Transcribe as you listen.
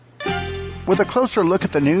with a closer look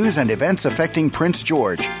at the news and events affecting Prince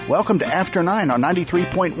George. Welcome to After 9 on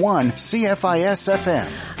 93.1 CFIS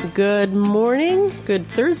FM. Good morning. Good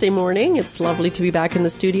Thursday morning. It's lovely to be back in the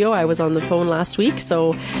studio. I was on the phone last week,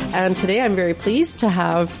 and today I'm very pleased to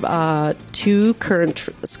have two current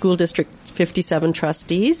School District 57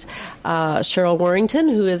 trustees, Cheryl Warrington,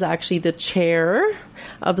 who is actually the chair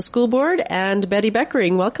of the school board, and Betty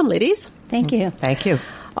Beckering. Welcome, ladies. Thank you. Thank you.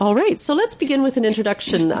 All right, so let's begin with an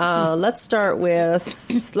introduction. Let's start with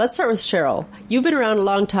Cheryl. You've been around a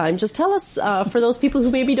long time. Just tell us, for those people who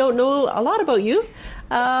maybe don't know a lot about you,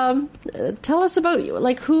 tell us about you.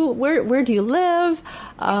 Like where do you live?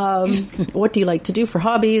 What do you like to do for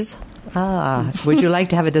hobbies? Would you like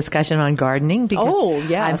to have a discussion on gardening? Because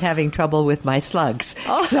yes. I'm having trouble with my slugs.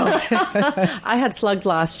 Oh. So. I had slugs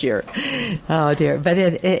last year. Oh dear.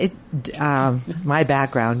 But my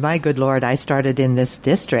background, my good Lord, I started in this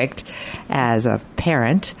district as a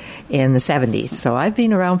parent in the 70s. So I've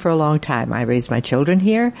been around for a long time. I raised my children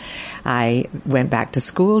here. I went back to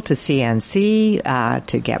school to CNC,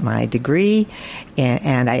 to get my degree.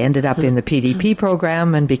 And I ended up in the PDP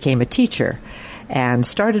program and became a teacher. And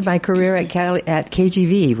started my career at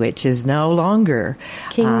KGV, which is no longer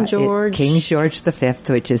King George V,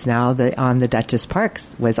 which is now on the Duchess Park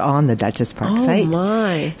site. Oh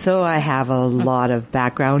my! So I have a lot of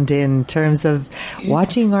background in terms of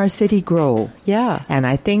watching our city grow. Yeah. And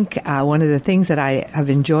I think one of the things that I have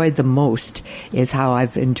enjoyed the most is how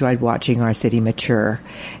I've enjoyed watching our city mature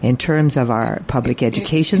in terms of our public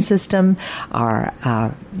education system,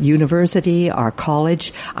 our university, our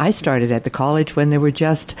college. I started at the college when there were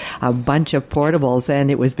just a bunch of portables, and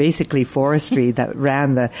it was basically forestry that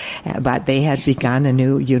ran but they had begun a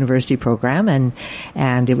new university program,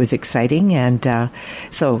 and it was exciting. And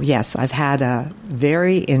so yes, I've had a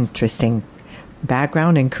very interesting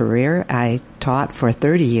background and career. I taught for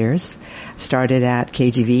 30 years, started at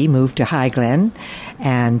KGV, moved to High Glen,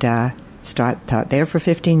 and taught there for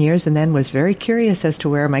 15 years, and then was very curious as to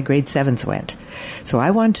where my grade 7s went. So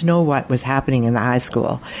I wanted to know what was happening in the high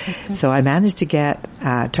school. Okay. So I managed to get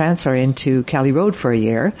transfer into Kelly Road for a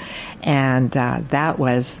year, and that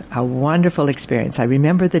was a wonderful experience. I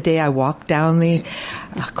remember the day I walked down the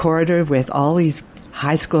corridor with all these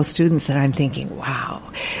high school students, and I'm thinking,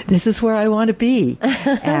 wow, this is where I want to be.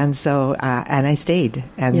 And so, and I stayed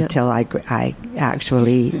until I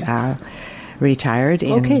actually retired.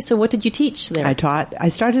 Okay, so what did you teach there? I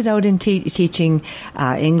started out in teaching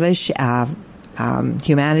English,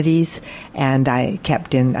 humanities, and I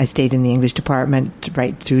stayed in the English department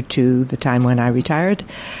right through to the time when I retired.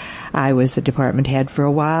 I was the department head for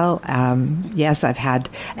a while. Yes,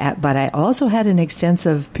 but I also had an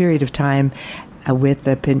extensive period of time with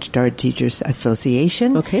the Prince George Teachers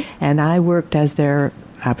Association. Okay. And I worked as their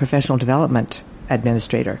professional development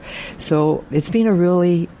administrator. So it's been a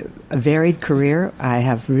really varied career. I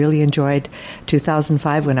have really enjoyed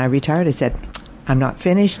 2005 when I retired. I said, I'm not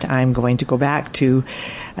finished. I'm going to go back to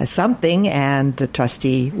something, and the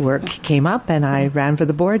trustee work came up, and I ran for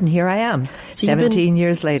the board, and here I am, so 17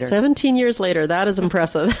 years later. 17 years later. That is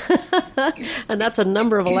impressive. And that's a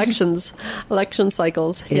number of election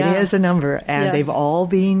cycles. It is a number, and they've all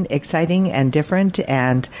been exciting and different,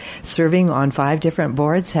 and serving on 5 different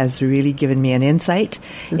boards has really given me an insight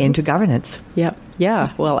into governance. Yep.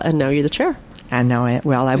 Yeah. Well, and now you're the chair. And now,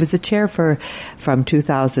 I was the chair from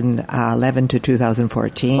 2011 to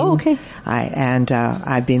 2014. Oh, okay.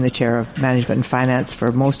 I've been the chair of management and finance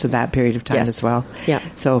for most of that period of time as well. Yeah.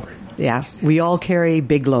 So, we all carry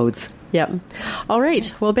big loads. Yep. All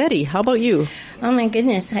right. Well, Betty, how about you? Oh my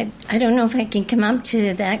goodness, I don't know if I can come up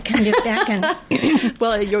to that kind of background.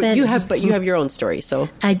 Well, you have your own story, so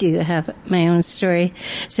I do have my own story.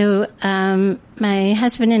 So, my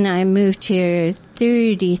husband and I moved here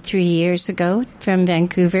 33 years ago from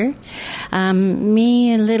Vancouver.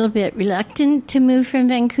 Me a little bit reluctant to move from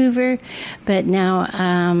Vancouver, but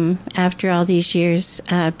now, after all these years,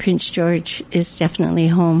 Prince George is definitely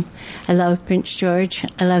home. I love Prince George.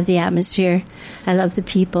 I love the atmosphere. I love the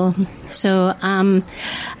people. So,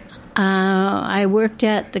 I worked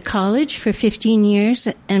at the college for 15 years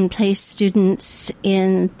and placed students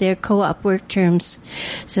in their co-op work terms.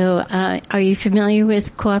 So, are you familiar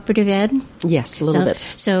with cooperative ed? Yes, a little bit.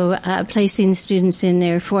 So, placing students in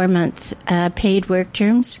their 4-month paid work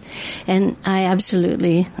terms, and I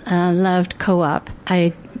absolutely loved co-op.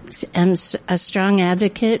 I am a strong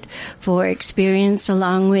advocate for experience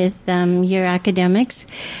along with your academics,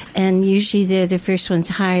 and usually they're the first ones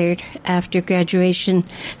hired after graduation.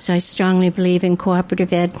 So I strongly believe in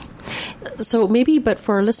cooperative ed. So maybe, but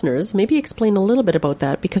for our listeners, maybe explain a little bit about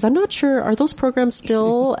that, because I'm not sure, are those programs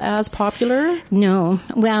still as popular? No.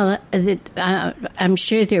 Well, I'm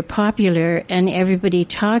sure they're popular and everybody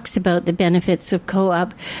talks about the benefits of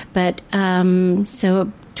co-op, but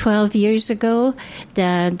so 12 years ago,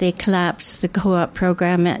 they collapsed the co-op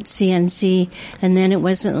program at CNC, and then it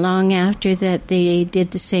wasn't long after that they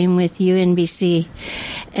did the same with UNBC.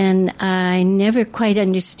 And I never quite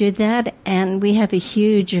understood that, and we have a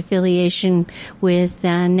huge affiliation with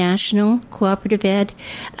National Cooperative Ed,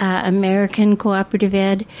 American Cooperative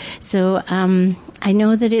Ed. So I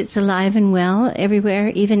know that it's alive and well everywhere,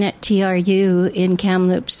 even at TRU in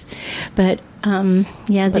Kamloops. But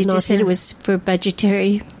they just said it was for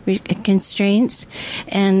budgetary constraints,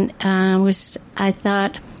 and I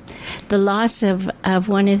thought the loss of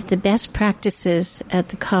one of the best practices at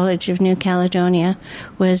the College of New Caledonia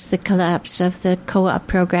was the collapse of the co-op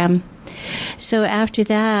program. So after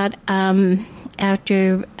that,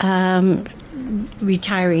 after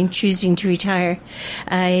choosing to retire,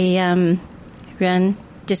 I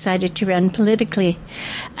decided to run politically.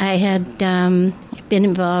 I had been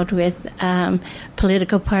involved with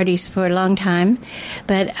political parties for a long time,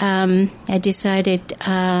 but I decided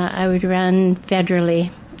I would run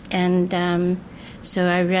federally, and so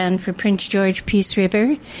I ran for Prince George Peace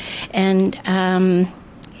River, and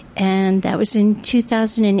that was in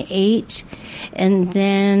 2008, and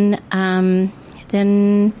then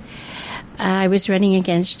I was running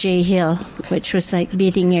against Jay Hill, which was like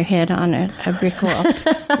beating your head on a brick wall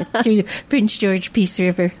through Prince George Peace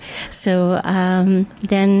River. So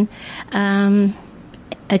then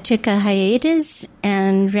I took a hiatus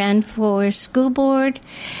and ran for school board,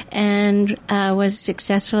 and was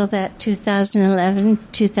successful that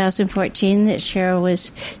 2011-2014 that Cheryl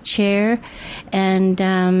was chair, and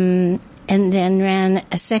then ran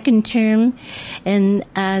a second term, and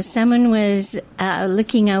someone was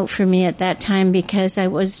looking out for me at that time because I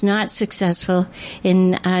was not successful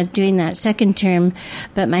in doing that second term,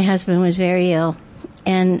 but my husband was very ill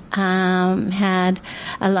and had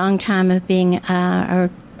a long time of being a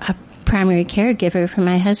primary caregiver for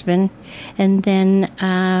my husband. And then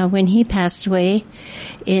when he passed away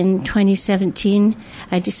in 2017,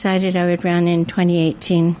 I decided I would run in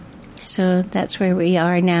 2018. So that's where we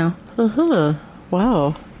are now.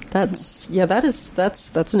 Wow. That's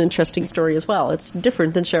an interesting story as well. It's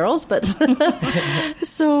different than Cheryl's, but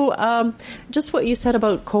so just what you said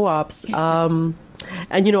about co-ops, and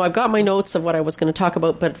I've got my notes of what I was going to talk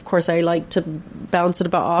about, but of course I like to bounce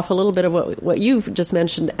it off a little bit of what you've just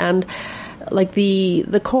mentioned, and like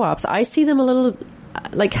the co-ops, I see them a little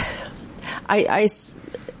like I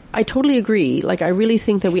totally agree. Like I really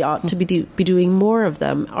think that we ought to be doing more of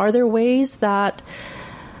them. Are there ways that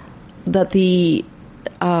the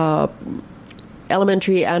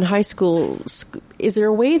elementary and high school, is there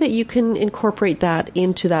a way that you can incorporate that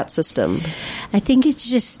into that system? I think it's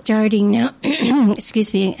just starting now,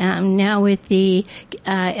 excuse me, now with the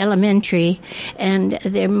elementary, and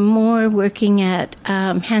they're more working at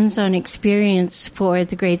hands-on experience for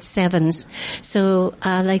the grade 7s. So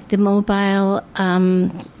like the mobile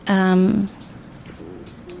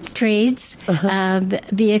trades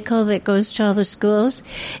vehicle that goes to all the schools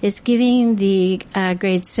is giving the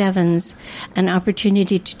grade 7s an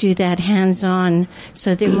opportunity to do that hands-on,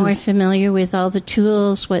 so they're more familiar with all the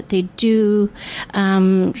tools, what they do,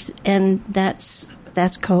 and that's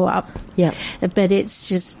co-op. Yeah, but it's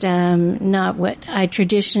just not what I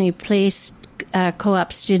traditionally placed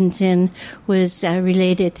co-op students in, was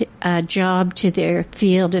related job to their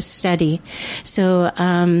field of study. So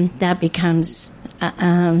that becomes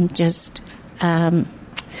just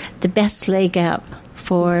the best leg up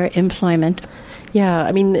for employment. Yeah,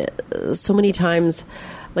 I mean, so many times,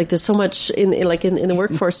 like there's so much in the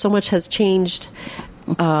workforce, so much has changed.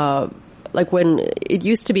 Like when it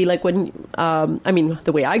used to be, like when I mean,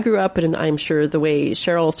 the way I grew up, and I'm sure the way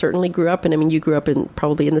Cheryl certainly grew up, and I mean, you grew up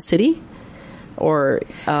probably in the city. Or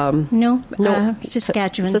no,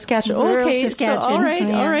 Saskatchewan. Okay, Saskatchewan. So,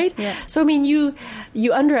 all right. Yeah. So I mean, you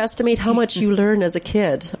underestimate how much you learn as a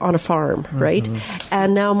kid on a farm, right?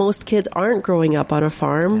 And now most kids aren't growing up on a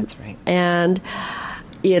farm. That's right. And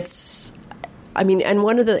and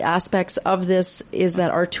one of the aspects of this is that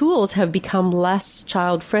our tools have become less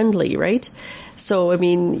child friendly, right? So I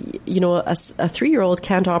mean, a 3-year-old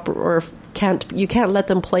you can't let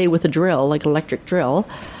them play with a drill, like an electric drill.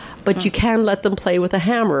 but you can let them play with a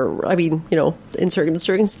hammer. I mean, in certain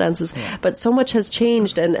circumstances, but so much has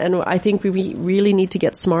changed, and I think we really need to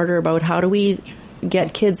get smarter about how do we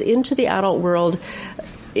get kids into the adult world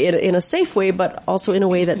in a safe way, but also in a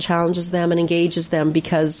way that challenges them and engages them,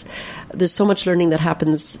 because there's so much learning that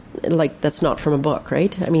happens that's not from a book,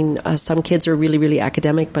 right? I mean, some kids are really, really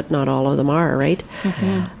academic, but not all of them are, right?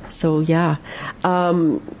 Mm-hmm. So, yeah.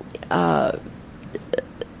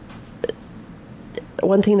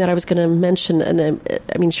 One thing that I was going to mention, and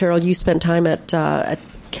I mean, Cheryl, you spent time at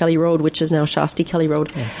Kelly Road, which is now Shasti Kelly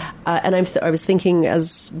Road, and I was thinking,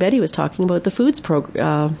 as Betty was talking about, the foods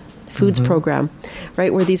program,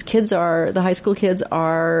 right, where these kids the high school kids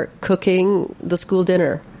are cooking the school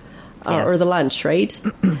dinner or the lunch, right?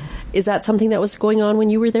 Is that something that was going on when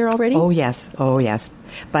you were there already? Oh yes.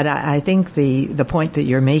 But I think the point that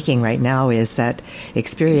you're making right now is that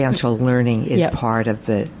experiential learning is part of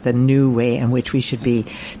the new way in which we should be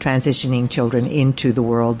transitioning children into the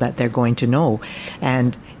world that they're going to know.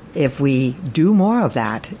 And if we do more of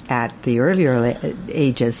that at the earlier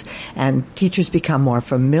ages, and teachers become more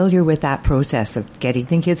familiar with that process of getting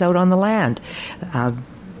the kids out on the land,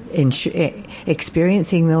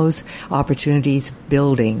 experiencing those opportunities,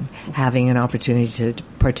 building, having an opportunity to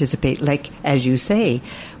participate. Like, as you say,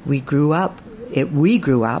 we grew up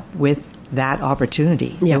with that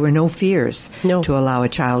opportunity. Yeah. There were no fears to allow a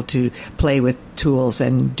child to play with tools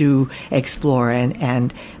and explore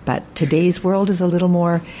but today's world is a little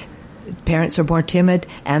more, parents are more timid,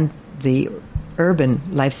 and the urban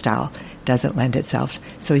lifestyle doesn't lend itself.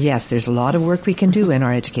 So yes, there's a lot of work we can do in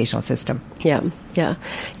our educational system. Yeah.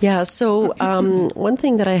 So, one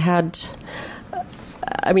thing that I had,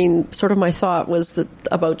 I mean, sort of my thought was that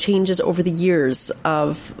about changes over the years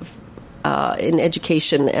in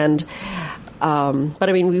education, and but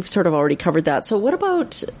I mean, we've sort of already covered that. So what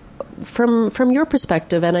about from your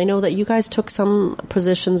perspective? And I know that you guys took some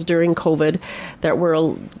positions during COVID that were,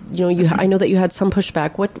 I know that you had some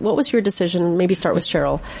pushback. What was your decision? Maybe start with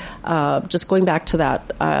Cheryl. Just going back to that,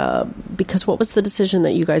 because what was the decision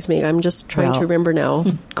that you guys made? I'm just trying to remember now.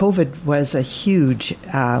 COVID was a huge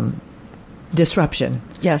disruption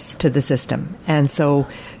to the system. And so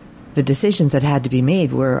the decisions that had to be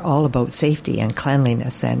made were all about safety and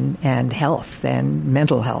cleanliness and health and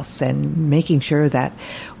mental health, and making sure that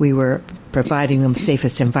we were providing the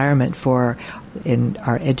safest environment for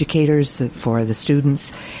our educators, for the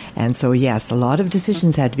students. And so, yes, a lot of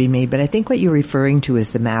decisions had to be made, but I think what you're referring to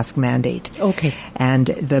is the mask mandate. Okay. And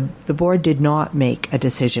the board did not make a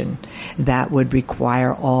decision that would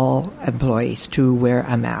require all employees to wear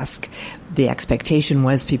a mask. The expectation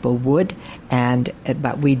was people would,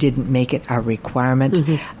 but we didn't make it a requirement.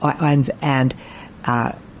 Mm-hmm.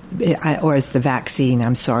 Or it's the vaccine.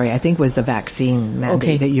 I'm sorry. I think it was the vaccine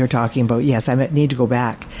mandate that you're talking about. Yes, I need to go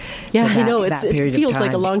back. Yeah, I know. It feels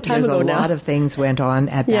like a long time ago now. A lot of things went on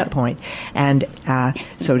at that point. And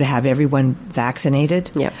so to have everyone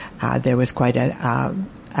vaccinated, there was quite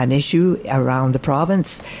an issue around the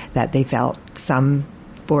province that they felt, some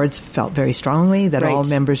boards felt very strongly that all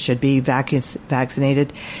members should be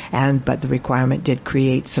vaccinated, but the requirement did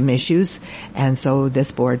create some issues, and so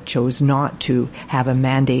this board chose not to have a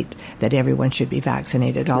mandate that everyone should be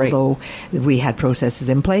vaccinated, although we had processes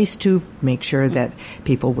in place to make sure that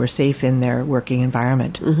people were safe in their working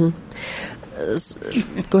environment. Mm-hmm.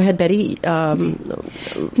 Go ahead, Betty.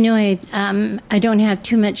 No, I don't have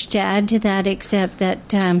too much to add to that, except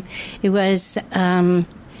that it was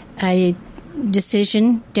a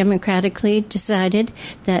decision, democratically decided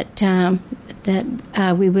that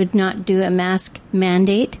we would not do a mask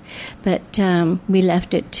mandate, but we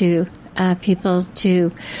left it to people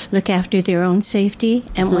to look after their own safety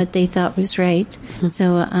and what they thought was right. Mm-hmm.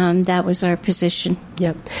 So that was our position.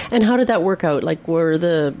 Yeah. And how did that work out? Like, were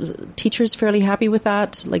the teachers fairly happy with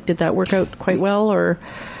that? Like, did that work out quite well, or?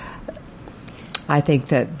 I think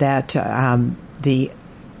that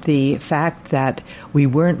the fact that we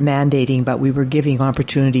weren't mandating, but we were giving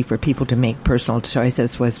opportunity for people to make personal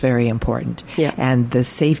choices was very important. Yeah. And the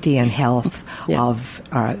safety and health of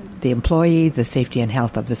the employee, the safety and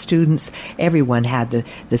health of the students, everyone had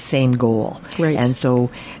the same goal. Right. And so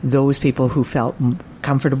those people who felt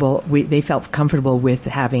comfortable, they felt comfortable with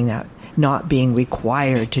having that, not being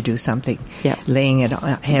required to do something, laying it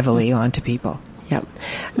heavily onto people. Yeah.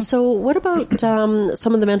 So what about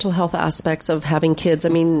some of the mental health aspects of having kids? I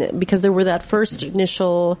mean, because there were that first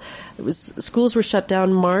initial, schools were shut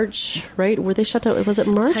down March, right? Were they shut down? Was it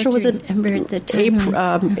March or was it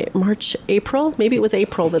March, April? Maybe it was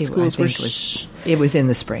April that schools were. It was in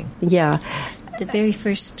the spring. Yeah. The very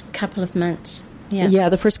first couple of months. Yeah.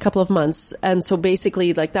 the first couple of months. And so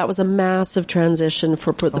basically, like, that was a massive transition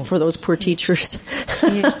for those poor teachers.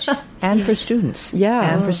 And for students.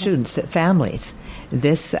 Yeah. And for students, families.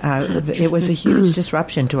 It was a huge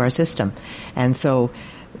disruption to our system. And so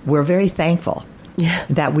we're very thankful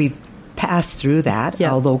that we've passed through that,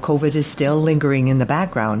 although COVID is still lingering in the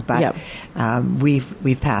background, but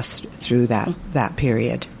we've passed through that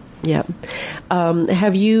period. Yeah.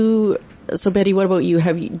 So Betty, what about you?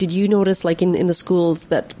 Did you notice, like, in the schools,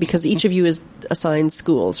 that because each of you is assigned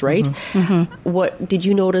schools, right? What did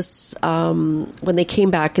you notice when they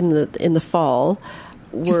came back in the fall?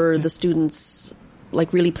 Were the students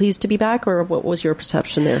like really pleased to be back, or what was your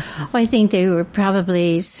perception there? Well, I think there were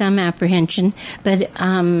probably some apprehension, but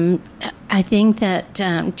I think that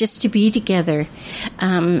just to be together,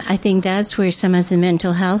 I think that's where some of the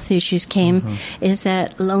mental health issues came, is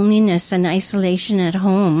that loneliness and isolation at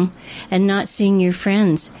home and not seeing your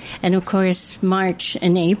friends. And of course, March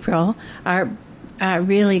and April are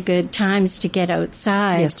really good times to get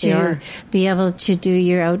outside, to be able to do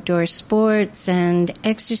your outdoor sports and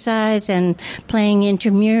exercise and playing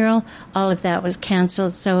intramural. All of that was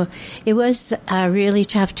canceled. So it was a really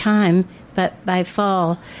tough time, but by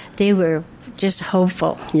fall, they were just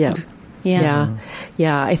hopeful. Yeah.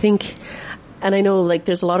 I think, and I know, like,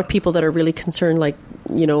 there's a lot of people that are really concerned, like,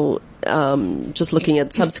 you know, just looking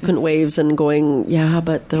at subsequent waves and going,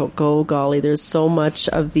 but golly, there's so much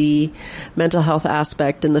of the mental health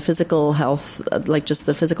aspect and the physical health, like just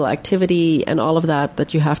the physical activity and all of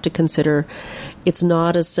that you have to consider. It's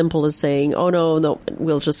not as simple as saying, oh no,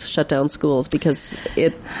 we'll just shut down schools, because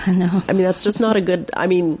I mean, that's just not a good, I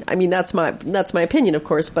mean, that's my opinion, of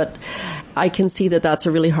course, but I can see that that's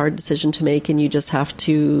a really hard decision to make, and you just have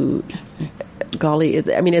to, golly,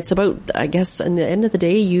 it's about, I guess, in the end of the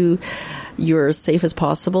day, you're as safe as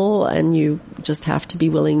possible, and you just have to be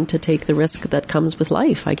willing to take the risk that comes with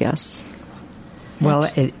life, I guess. Well,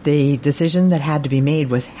 the decision that had to be made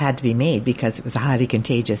because it was a highly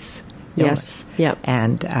contagious illness. Yes.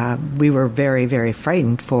 And we were very, very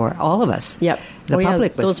frightened for all of us. Yep. The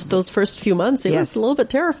public was those first few months. It was a little bit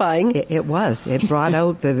terrifying. It was. It brought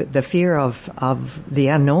out the fear of the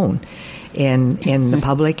unknown in the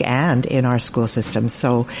public and in our school system.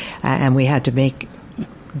 So, and we had to make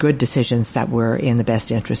good decisions that were in the best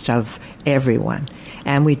interest of everyone,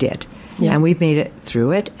 and we did. Yeah. And we've made it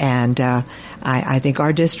through it, and I think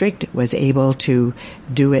our district was able to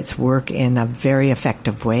do its work in a very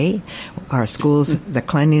effective way. Our schools, the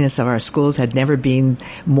cleanliness of our schools had never been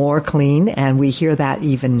more clean, and we hear that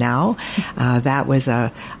even now. That was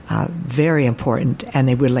very important, and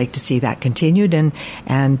they would like to see that continued,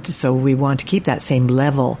 and so we want to keep that same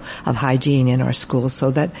level of hygiene in our schools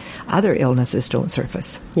so that other illnesses don't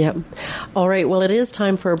surface. Yeah. All right. Well, it is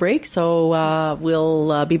time for a break, so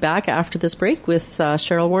we'll be back after this break with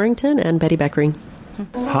Cheryl Warrington and Betty Beckering.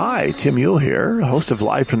 Hi, Tim Yule here, host of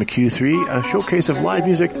Live from the Q3, a showcase of live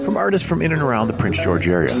music from artists from in and around the Prince George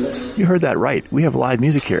area. You heard that right. We have live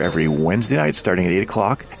music here every Wednesday night starting at 8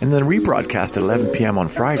 o'clock and then rebroadcast at 11 p.m. on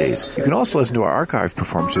Fridays. You can also listen to our archive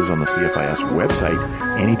performances on the CFIS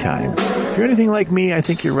website anytime. If you're anything like me, I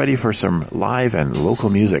think you're ready for some live and local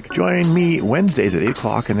music. Join me Wednesdays at 8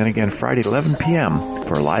 o'clock and then again Friday at 11 p.m.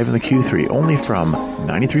 for Live in the Q3, only from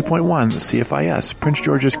 93.1 CFIS, Prince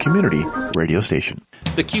George's community radio station.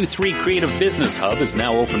 The Q3 Creative Business Hub is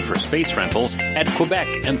now open for space rentals at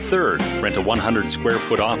Quebec and 3rd. Rent a 100 square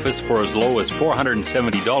foot office for as low as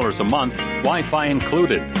 $470 a month, Wi-Fi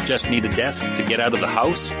included. Just need a desk to get out of the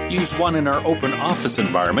house? Use one in our open office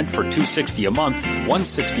environment for $260 a month,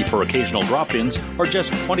 $160 for occasional drop-ins, or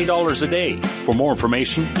just $20 a day. For more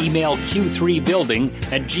information, email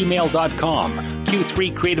q3building@gmail.com.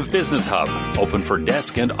 Q3 Creative Business Hub, open for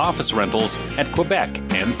desk and office rentals at Quebec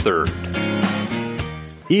and 3rd.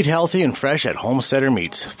 Eat healthy and fresh at Homesteader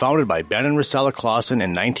Meats. Founded by Ben and Rosella Clausen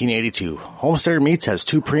in 1982, Homesteader Meats has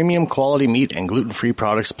 2 premium quality meat and gluten-free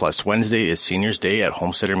products, plus Wednesday is Seniors Day at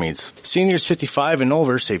Homesteader Meats. Seniors 55 and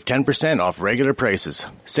over save 10% off regular prices.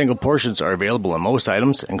 Single portions are available in most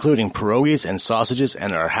items, including pierogies and sausages,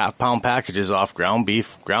 and there are half-pound packages off ground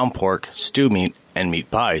beef, ground pork, stew meat, and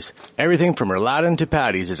meat pies. Everything from rouladen to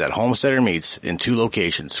patties is at Homesteader Meats in 2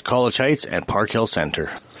 locations, College Heights and Park Hill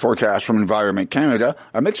Center. Forecast from Environment Canada,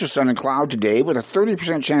 a mix of sun and cloud today with a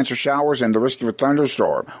 30% chance of showers and the risk of a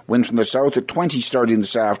thunderstorm. Winds from the south at 20 starting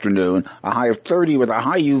this afternoon, a high of 30 with a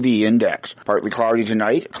high UV index. Partly cloudy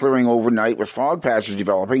tonight, clearing overnight with fog patches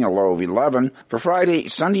developing, a low of 11. For Friday,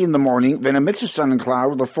 sunny in the morning, then a mix of sun and cloud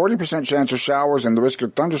with a 40% chance of showers and the risk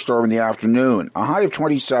of thunderstorm in the afternoon, a high of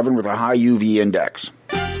 27 with a high UV index.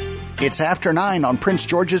 It's After 9 on Prince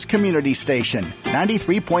George's Community Station,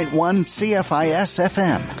 93.1 CFIS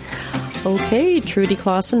FM. Okay, Trudy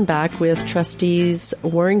Clausen back with Trustees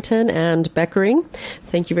Warrington and Beckering.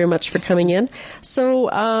 Thank you very much for coming in. So,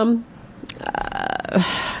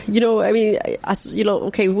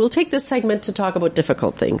 okay, we'll take this segment to talk about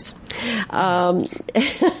difficult things.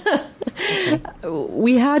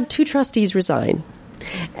 We had 2 trustees resign,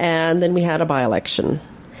 and then we had a by-election.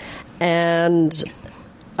 And,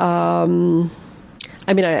 I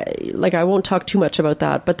won't talk too much about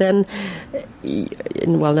that, but then,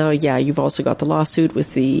 you've also got the lawsuit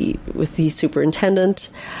with the superintendent.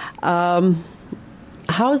 How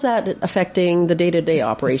is that affecting the day-to-day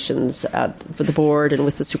operations for the board and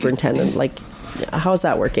with the superintendent? Like, how is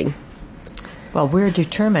that working? Well, we're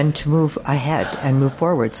determined to move ahead and move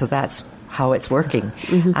forward, so that's how it's working.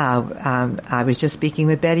 Mm-hmm. I was just speaking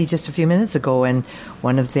with Betty just a few minutes ago, and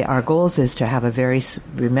one of our goals is to have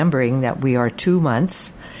remembering that we are 2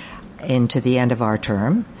 months into the end of our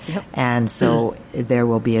term. Yep. And so there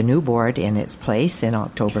will be a new board in its place in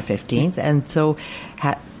October 15th. And so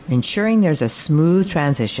ensuring there's a smooth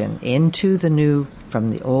transition from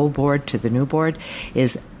the old board to the new board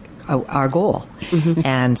is our goal. Mm-hmm.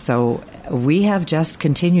 And so we have just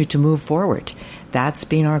continued to move forward. That's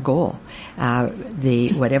been our goal.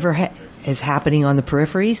 Whatever is happening on the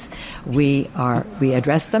peripheries, we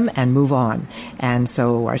address them and move on. And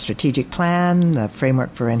so our strategic plan, the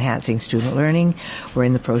framework for enhancing student learning, we're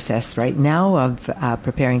in the process right now of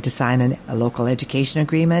preparing to sign a local education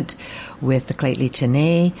agreement with the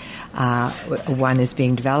Clately-Tenay. One is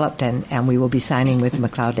being developed, and we will be signing with the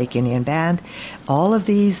McLeod Lake Indian Band. All of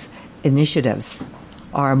these initiatives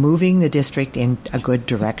are moving the district in a good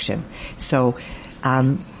direction. So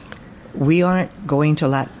we aren't going to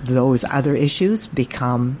let those other issues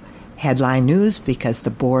become headline news, because the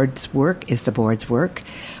board's work is the board's work.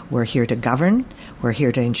 We're here to govern. We're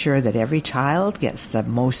here to ensure that every child gets the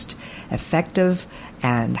most effective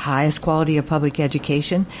and highest quality of public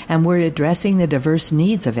education, and we're addressing the diverse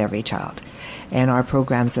needs of every child in our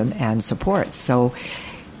programs and supports. So,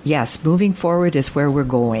 yes, moving forward is where we're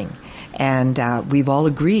going. And we've all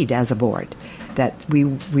agreed as a board that we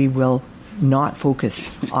will not focus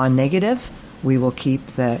on negative. We will keep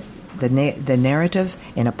the narrative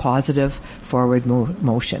in a positive forward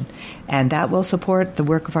motion. And that will support the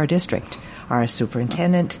work of our district. Our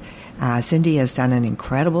superintendent, Cindy, has done an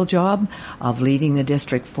incredible job of leading the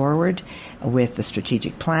district forward with the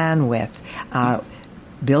strategic plan, with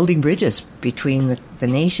building bridges between the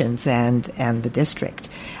nations and the district,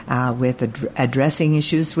 with addressing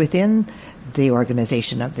issues within the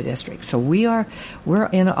organization of the district. So we're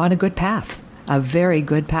on a good path, a very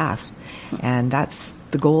good path. And that's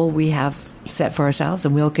the goal we have set for ourselves,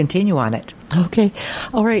 and we'll continue on it. Okay.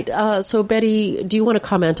 All right. So Betty, do you want to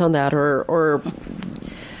comment on that or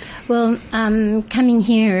Well, coming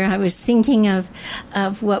here, I was thinking of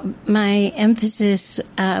what my emphasis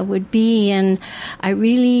would be, and I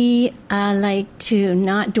really like to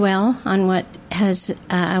not dwell on what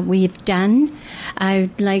we've done.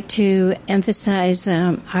 I'd like to emphasize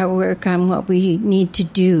our work on what we need to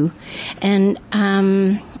do, and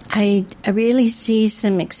I really see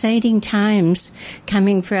some exciting times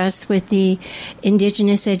coming for us with the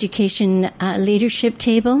Indigenous Education Leadership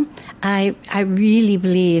Table. I really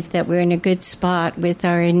believe that we're in a good spot with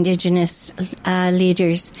our Indigenous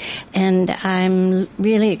leaders, and I'm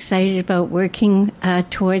really excited about working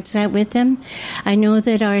towards that with them. I know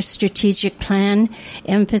that our strategic plan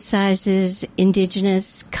emphasizes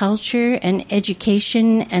Indigenous culture and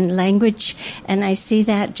education and language, and I see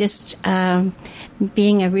that just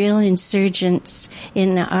being a real insurgence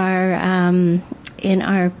in our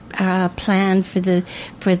plan for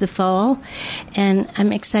the fall, and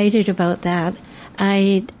I'm excited about that.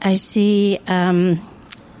 I see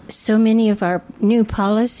so many of our new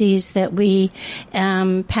policies that we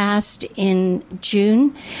passed in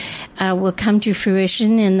June will come to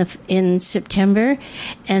fruition in September,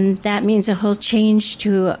 and that means a whole change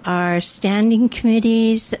to our standing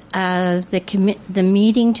committees, the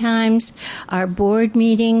meeting times, our board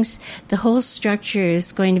meetings. The whole structure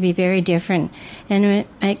is going to be very different, and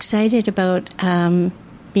I'm excited about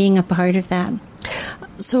being a part of that.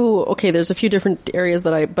 So, okay, there's a few different areas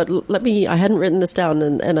I hadn't written this down,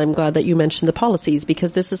 and I'm glad that you mentioned the policies,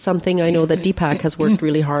 because this is something I know that DPAC has worked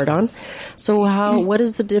really hard on. So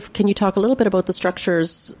can you talk a little bit about the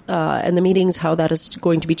structures, and the meetings, how that is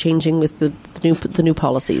going to be changing with the new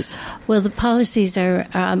policies? Well, the policies are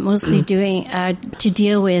mostly doing, to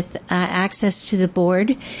deal with, access to the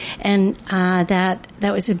board, and, that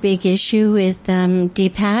was a big issue with,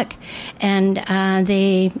 DPAC, and,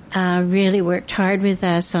 they, really worked hard with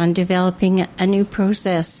us on developing a new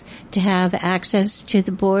process to have access to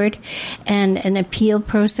the board and an appeal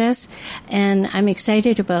process, and I'm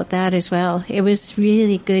excited about that as well. It was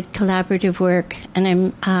really good collaborative work,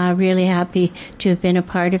 and I'm really happy to have been a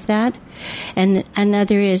part of that. And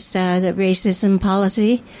another is the racism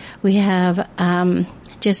policy. We have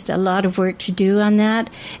just a lot of work to do on that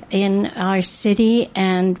in our city,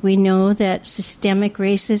 and we know that systemic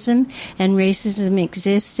racism and racism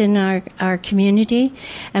exists in our community,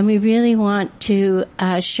 and we really want to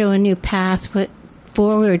show a new path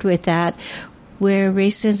forward with that, where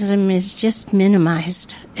racism is just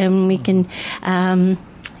minimized, and we can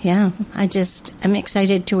I'm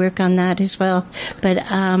excited to work on that as well. But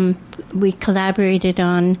we collaborated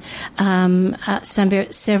on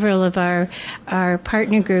several of our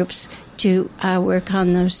partner groups to work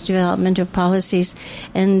on those development of policies,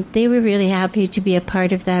 and they were really happy to be a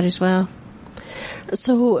part of that as well.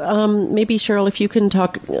 So maybe, Cheryl, if you can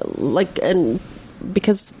talk,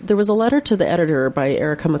 because there was a letter to the editor by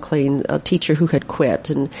Erica McLean, a teacher who had quit,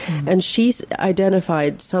 and she's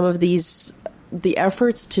identified some of the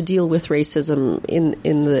efforts to deal with racism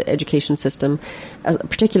in the education system,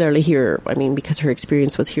 particularly here, because her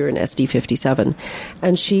experience was here in SD 57.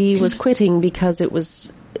 And she was quitting because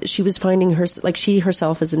she was finding she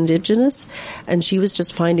herself is Indigenous, and she was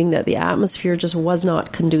just finding that the atmosphere just was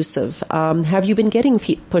not conducive. Have you been getting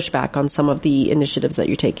pushback on some of the initiatives that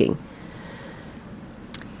you're taking?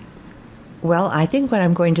 Well, I think what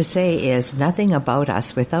I'm going to say is nothing about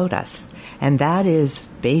us without us. And that is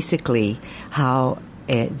basically how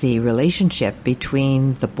the relationship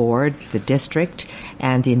between the board, the district,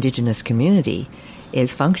 and the Indigenous community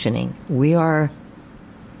is functioning. We are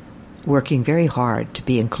working very hard to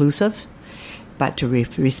be inclusive, but to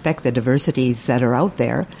respect the diversities that are out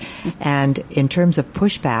there. And in terms of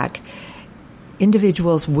pushback,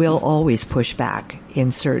 individuals will always push back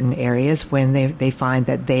in certain areas when they find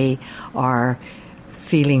that they are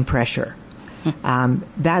feeling pressure.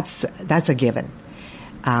 That's a given.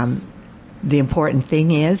 The important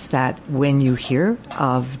thing is that when you hear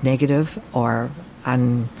of negative or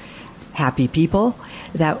unhappy people,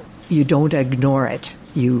 that you don't ignore it.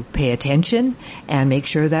 You pay attention and make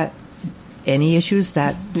sure that any issues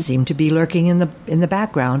that seem to be lurking in the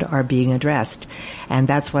background are being addressed. And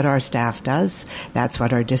that's what our staff does. That's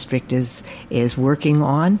what our district is working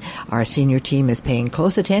on. Our senior team is paying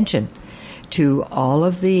close attention to all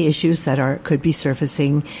of the issues that could be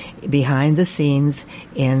surfacing behind the scenes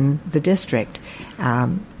in the district.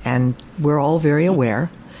 And we're all very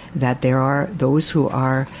aware that there are those who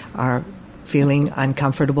are feeling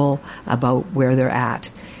uncomfortable about where they're at.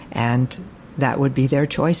 And that would be their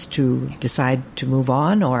choice to decide to move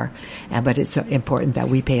on, but it's important that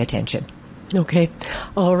we pay attention. Okay.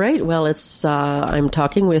 All right. Well, I'm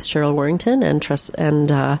talking with Cheryl Warrington and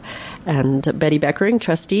Betty Beckering,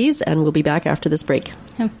 trustees, and we'll be back after this break.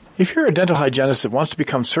 If you're a dental hygienist that wants to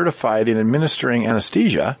become certified in administering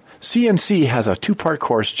anesthesia, CNC has a 2-part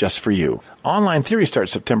course just for you. Online theory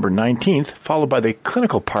starts September 19th, followed by the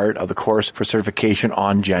clinical part of the course for certification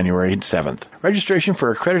on January 7th. Registration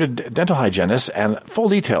for accredited dental hygienists and full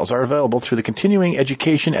details are available through the continuing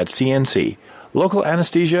education at CNC. Local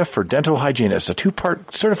anesthesia for dental hygienists, a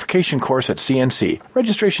 2-part certification course at CNC.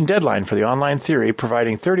 Registration deadline for the online theory,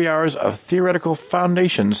 providing 30 hours of theoretical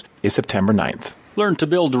foundations, is September 9th. Learn to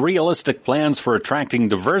build realistic plans for attracting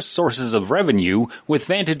diverse sources of revenue with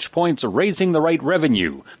Vantage Point's Raising the Right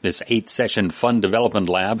Revenue. This 8-session fund development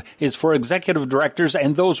lab is for executive directors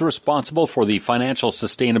and those responsible for the financial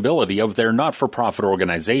sustainability of their not-for-profit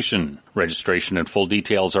organization. Registration and full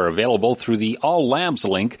details are available through the All Labs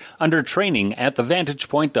link under training at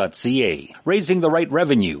thevantagepoint.ca. Raising the Right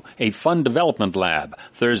Revenue, a fund development lab.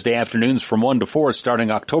 Thursday afternoons from 1 to 4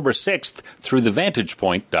 starting October 6th through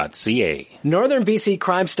thevantagepoint.ca. Northern BC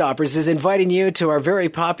Crime Stoppers is inviting you to our very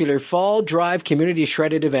popular Fall Drive Community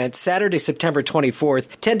Shredded event Saturday, September 24th,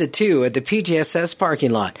 10 to 2 at the PGSS parking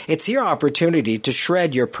lot. It's your opportunity to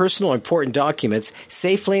shred your personal important documents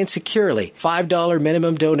safely and securely. $5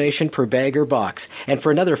 minimum donation per bag or box. And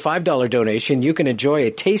for another $5 donation, you can enjoy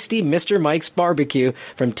a tasty Mr. Mike's barbecue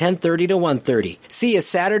from 10:30 to 1:30. See you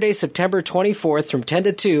Saturday, September 24th from 10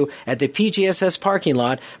 to 2 at the PGSS parking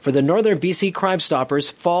lot for the Northern BC Crime Stoppers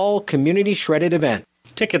Fall Community Shredded event.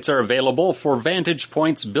 Tickets are available for Vantage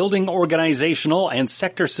Point's Building Organizational and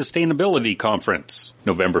Sector Sustainability Conference.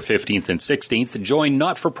 November 15th and 16th, join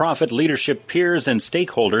not-for-profit leadership peers and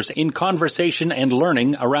stakeholders in conversation and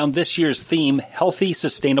learning around this year's theme, Healthy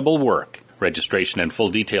Sustainable Work. Registration and full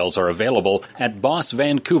details are available at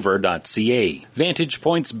bossvancouver.ca. Vantage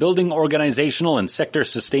Point's Building Organizational and Sector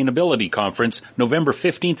Sustainability Conference, November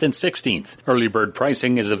 15th and 16th. Early bird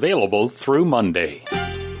pricing is available through Monday.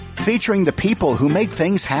 Featuring the people who make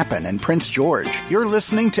things happen in Prince George. You're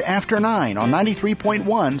listening to After 9 on 93.1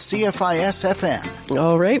 CFIS FM.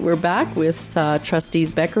 All right, we're back with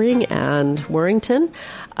Trustees Beckering and Warrington.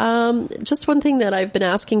 Just one thing that I've been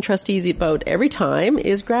asking trustees about every time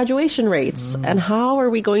is graduation rates and how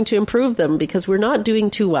are we going to improve them, because we're not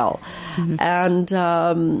doing too well. And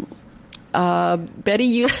Betty,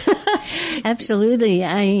 you... Absolutely.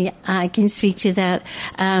 I can speak to that.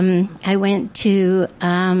 I went to,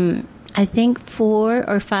 I think 4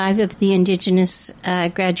 or 5 of the Indigenous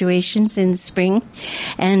graduations in spring.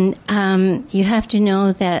 And you have to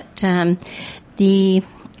know that the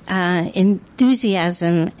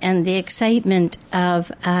enthusiasm and the excitement of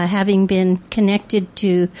having been connected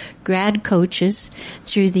to grad coaches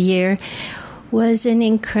through the year was an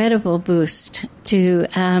incredible boost to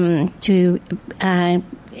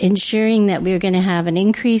ensuring that we were going to have an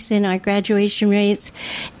increase in our graduation rates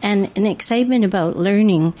and an excitement about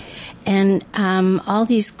learning. And all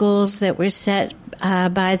these goals that were set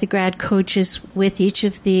by the grad coaches with each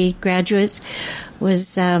of the graduates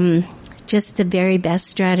was just the very best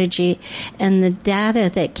strategy. And the data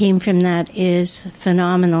that came from that is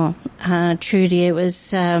phenomenal. Trudy, it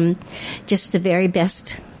was just the very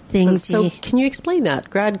best thing. So can you explain that?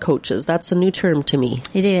 Grad coaches, that's a new term to me.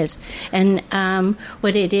 It is. And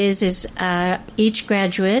what it is each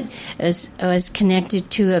graduate was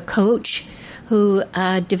connected to a coach who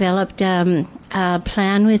developed a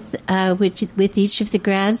plan with each of the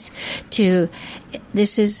grads to,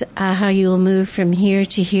 this is how you will move from here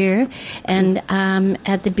to here. And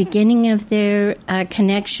at the beginning of their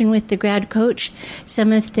connection with the grad coach,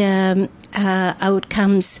 some of the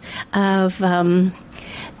outcomes of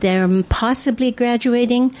them possibly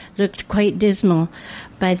graduating looked quite dismal.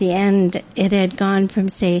 By the end, it had gone from,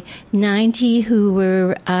 say, 90 who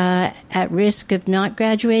were at risk of not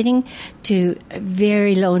graduating to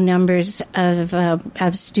very low numbers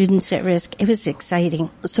of students at risk. It was exciting.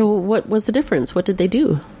 So what was the difference? What did they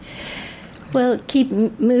do? Well, keep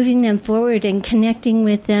moving them forward and connecting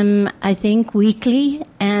with them, I think, weekly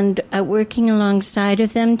and working alongside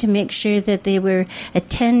of them to make sure that they were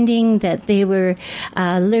attending, that they were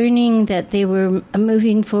learning, that they were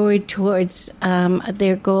moving forward towards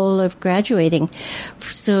their goal of graduating.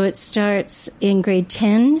 So it starts in grade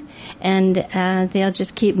 10, and they'll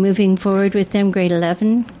just keep moving forward with them, grade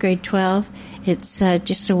 11, grade 12. It's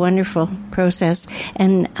just a wonderful process,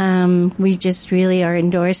 and we just really are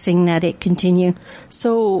endorsing that it continue.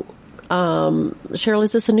 So, Cheryl,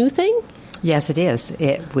 is this a new thing? Yes, it is.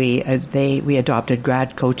 We adopted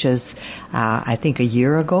grad coaches, I think a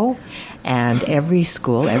year ago, and every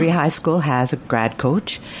high school has a grad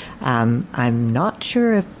coach. I'm not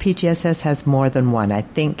sure if PGSS has more than one. I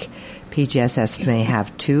think PGSS may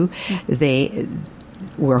have 2.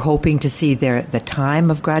 We're hoping to see the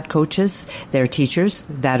time of grad coaches, their teachers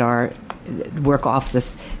that work off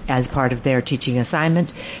this as part of their teaching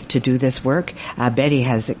assignment to do this work. Betty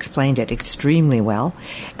has explained it extremely well.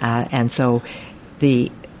 And so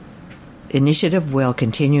the initiative will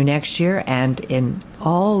continue next year, and in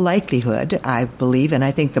all likelihood, I believe, and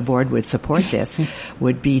I think the board would support this,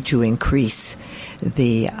 would be to increase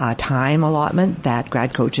the time allotment that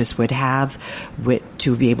grad coaches would have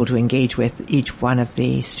to be able to engage with each one of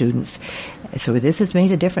the students. So this has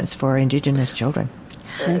made a difference for Indigenous children.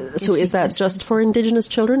 So is that just for Indigenous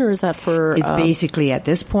children, or is that for... It's basically, at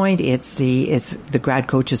this point, it's the grad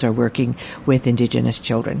coaches are working with Indigenous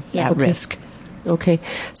children at risk. Okay.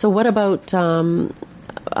 So what about...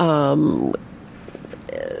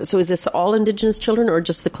 so is this all Indigenous children, or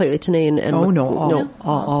just the Claytonay and all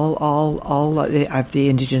of the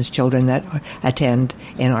Indigenous children that attend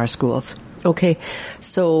in our schools. Okay.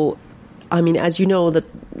 So, I mean, as you know, that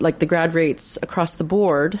like the grad rates across the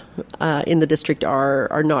board in the district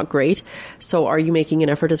are not great. So are you making an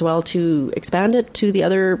effort as well to expand it to the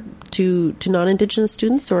other to non-Indigenous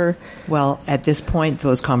students, or? Well, at this point,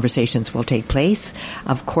 those conversations will take place.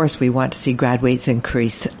 Of course, we want to see grad rates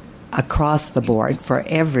increase across the board for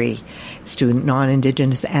every student,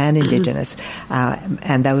 non-Indigenous and Indigenous,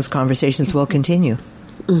 and those conversations will continue.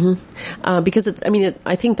 Mm-hmm. Because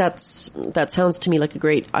I think that sounds to me like a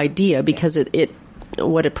great idea, because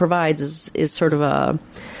what it provides is sort of a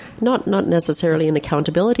not necessarily an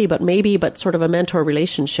accountability, but sort of a mentor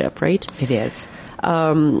relationship, right? It is.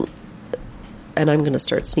 And I'm going to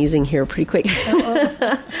start sneezing here pretty quick.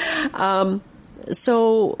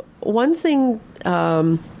 So one thing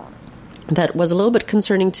that was a little bit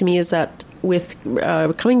concerning to me is that with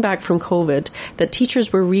coming back from COVID, that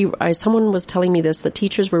teachers were someone was telling me this, that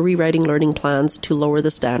teachers were rewriting learning plans to lower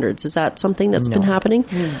the standards. Is that something that's been happening?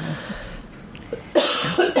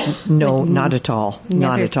 No, not at all.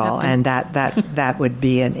 Not Never at all. happened. And that would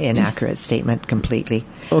be an inaccurate statement completely.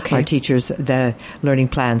 Okay. Our teachers, the learning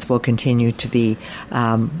plans will continue to be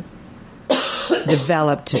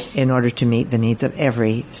developed in order to meet the needs of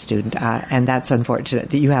every student. And that's unfortunate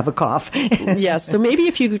that you have a cough. Yes. So maybe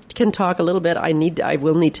if you can talk a little bit, I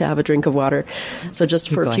will need to have a drink of water. So just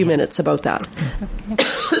for a few minutes about that.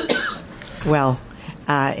 Well,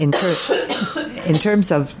 in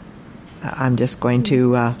terms of, I'm just going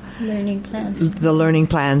to Learning plans. the learning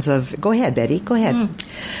plans of. Go ahead, Betty. Go ahead.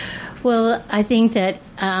 Well, I think that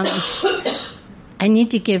I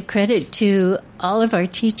need to give credit to all of our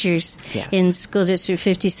teachers in School District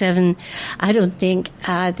 57. I don't think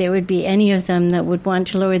there would be any of them that would want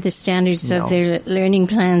to lower the standards of their learning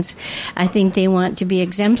plans. I think they want to be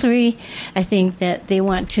exemplary. I think that they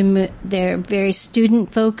want to, they're very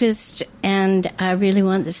student focused, and I really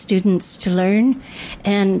want the students to learn.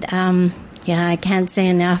 And I can't say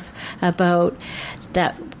enough about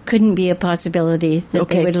that. Couldn't be a possibility that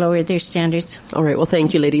they would lower their standards. All right. Well,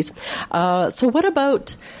 thank you, ladies. So what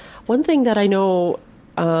about one thing that I know,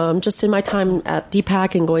 just in my time at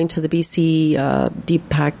DPAC and going to the BC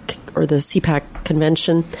DPAC or the CPAC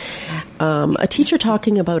convention, a teacher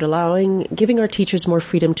talking about giving our teachers more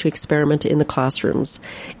freedom to experiment in the classrooms.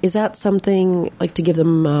 Is that something, like, to give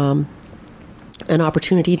them an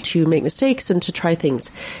opportunity to make mistakes and to try things?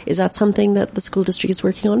 Is that something that the school district is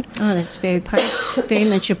working on? Oh, that's very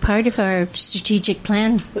much a part of our strategic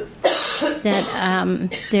plan. That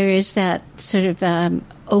there is that sort of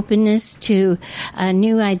openness to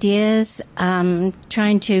new ideas,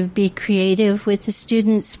 trying to be creative with the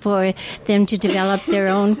students for them to develop their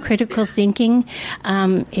own critical thinking.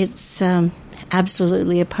 It's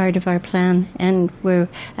absolutely a part of our plan, and we're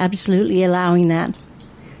absolutely allowing that.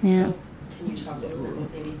 Yeah. Can you talk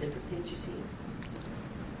about maybe different things you see?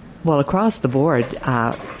 Well, across the board,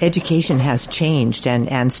 education has changed,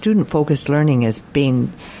 and student-focused learning has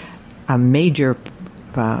been a major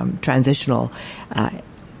transitional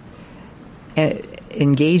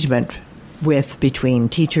engagement between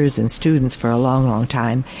teachers and students for a long, long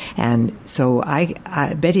time. And so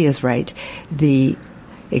Betty is right. The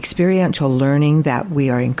experiential learning that we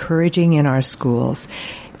are encouraging in our schools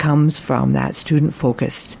comes from that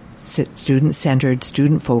student-focused, student-centered,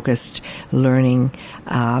 student-focused learning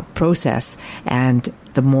process. And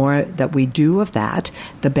the more that we do of that,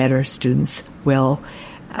 the better students will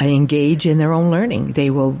engage in their own learning. They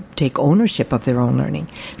will take ownership of their own learning.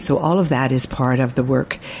 So all of that is part of the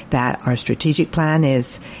work that our strategic plan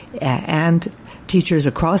is, and teachers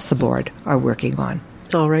across the board are working on.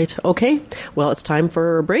 All right. Okay. Well, it's time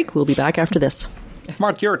for a break. We'll be back after this.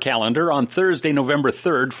 Mark your calendar on Thursday, November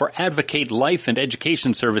 3rd for Advocate Life and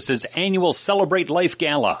Education Services annual Celebrate Life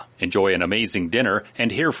Gala. Enjoy an amazing dinner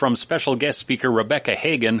and hear from special guest speaker Rebecca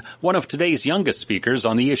Hagan, one of today's youngest speakers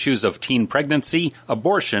on the issues of teen pregnancy,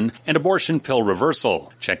 abortion, and abortion pill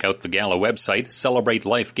reversal. Check out the gala website,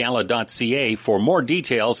 celebrateliFegala.ca, for more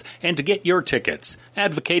details and to get your tickets.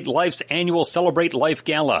 Advocate Life's annual Celebrate Life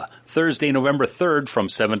Gala, Thursday, November 3rd from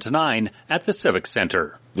 7 to 9 at the Civic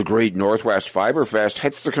Center. The Great Northwest Fiber Fest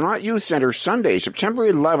hits the Connaught Youth Centre Sunday, September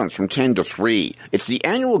 11th from 10 to 3. It's the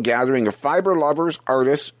annual gathering of fiber lovers,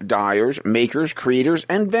 artists, dyers, makers, creators,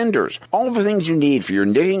 and vendors. All the things you need for your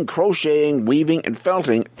knitting, crocheting, weaving, and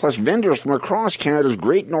felting, plus vendors from across Canada's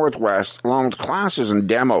Great Northwest, along with classes and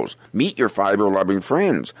demos. Meet your fiber-loving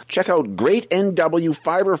friends. Check out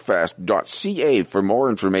greatnwfiberfest.ca for more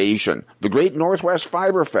information. The Great Northwest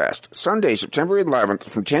Fiber Fest, Sunday, September 11th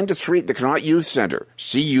from 10 to 3 at the Connaught Youth Centre.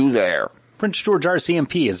 See you there. Prince George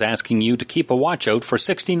RCMP is asking you to keep a watch out for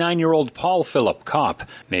 69-year-old Paul Philip Kopp.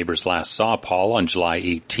 Neighbors last saw Paul on July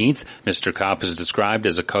 18th. Mr. Kopp is described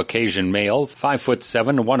as a Caucasian male,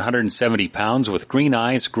 5'7", 170 pounds, with green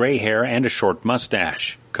eyes, gray hair, and a short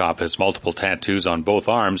mustache. Kopp has multiple tattoos on both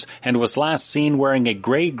arms and was last seen wearing a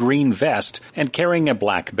gray-green vest and carrying a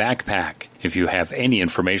black backpack. If you have any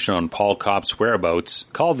information on Paul Kopp's whereabouts,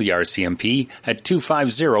 call the RCMP at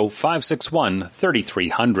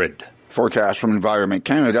 250-561-3300. Forecast from Environment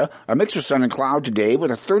Canada, a mix of sun and cloud today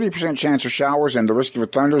with a 30% chance of showers and the risk of a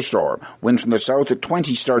thunderstorm. Wind from the south at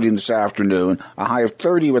 20 starting this afternoon, a high of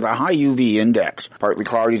 30 with a high UV index. Partly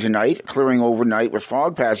cloudy tonight, clearing overnight with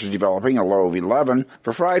fog patches developing, a low of 11.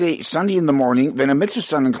 For Friday, sunny in the morning, then a mix of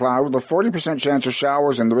sun and cloud with a 40% chance of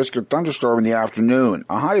showers and the risk of thunderstorm in the afternoon,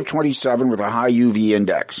 a high of 27 with a high UV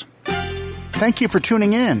index. Thank you for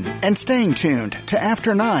tuning in and staying tuned to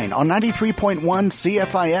After 9 on 93.1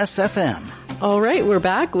 CFIS FM. All right, we're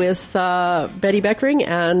back with Betty Beckering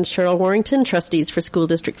and Cheryl Warrington, trustees for School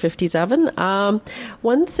District 57.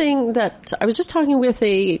 One thing that I was just talking with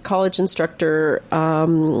a college instructor,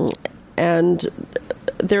 and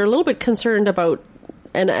they're a little bit concerned about,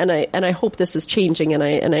 and I hope this is changing,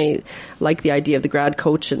 and I like the idea of the grad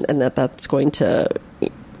coach, and that's going to,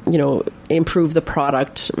 improve the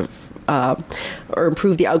product. Or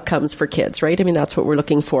improve the outcomes for kids, right? I mean, that's what we're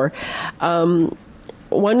looking for.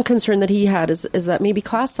 One concern that he had is that maybe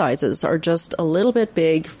class sizes are just a little bit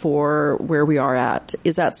big for where we are at.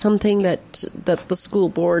 Is that something that the school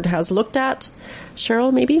board has looked at?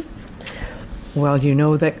 Cheryl, maybe? Well, you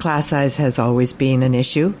know that class size has always been an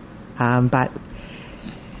issue, but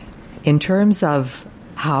in terms of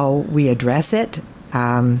how we address it,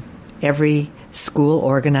 every school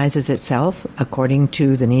organizes itself according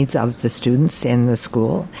to the needs of the students in the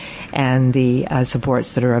school and the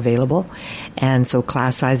supports that are available. And so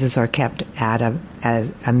class sizes are kept at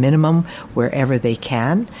a minimum wherever they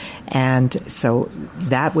can. And so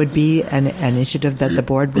that would be an initiative that the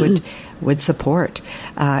board would support.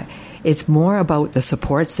 It's more about the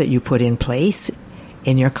supports that you put in place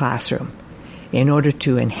in your classroom in order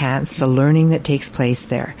to enhance the learning that takes place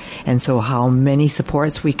there. And so how many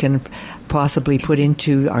supports we can possibly put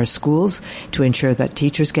into our schools to ensure that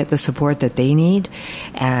teachers get the support that they need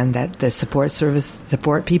and that the support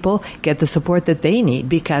people get the support that they need,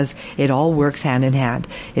 because it all works hand in hand.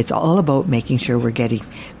 It's all about making sure we're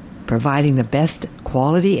providing the best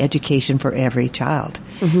quality education for every child.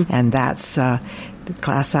 Mm-hmm. And that's the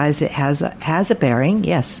class size. It has a bearing,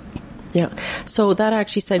 yes. Yeah. So that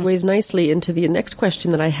actually segues nicely into the next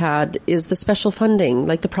question that I had, is the special funding.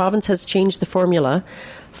 Like, the province has changed the formula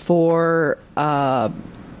for, what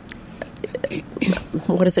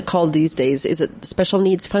is it called these days? Is it special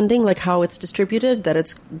needs funding, like how it's distributed, that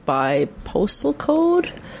it's by postal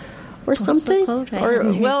code? Or postal something? Code?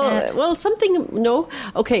 Well, something, no.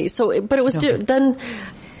 Okay, so, but it was done,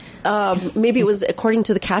 maybe it was according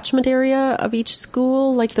to the catchment area of each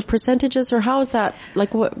school, like the percentages, or how is that?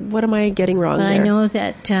 Like, what am I getting wrong there? I know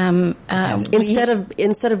that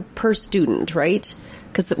instead of per student, right?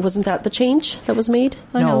 Because wasn't that the change that was made?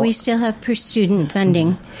 Oh, no, we still have per student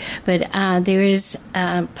funding, but there is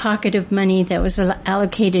a pocket of money that was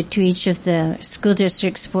allocated to each of the school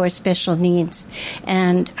districts for special needs,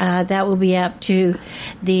 and that will be up to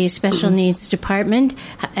the special needs department,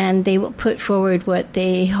 and they will put forward what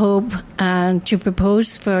they hope to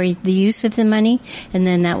propose for the use of the money, and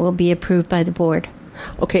then that will be approved by the board.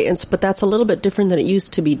 Okay, but that's a little bit different than it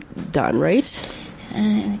used to be done, right?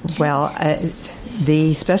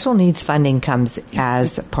 The special needs funding comes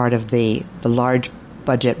as part of the large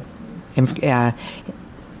budget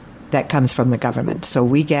that comes from the government. So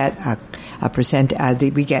we get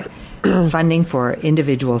we get funding for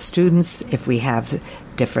individual students. If we have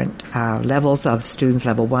different levels of students,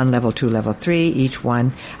 level 1, level 2, level 3, each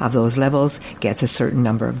one of those levels gets a certain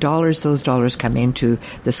number of dollars. Those dollars come into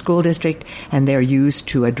the school district, and they're used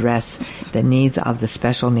to address the needs of the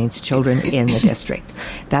special needs children in the district.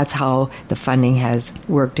 That's how the funding has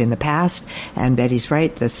worked in the past. And Betty's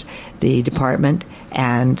right, the department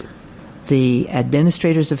and the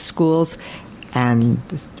administrators of schools, and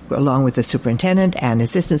along with the superintendent and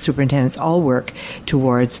assistant superintendents, all work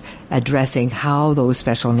towards addressing how those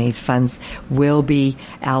special needs funds will be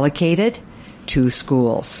allocated to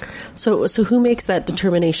schools. So who makes that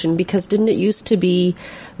determination? Because didn't it used to be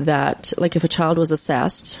that, like, if a child was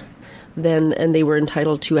assessed, and they were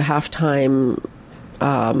entitled to a halftime,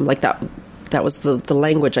 like that was the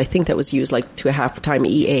language I think that was used, like to a halftime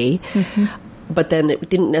EA, mm-hmm. But then it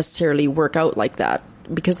didn't necessarily work out like that,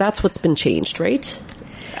 because that's what's been changed, right?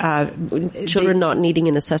 Children not needing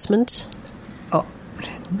an assessment? Oh,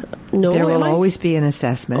 no, there will always be an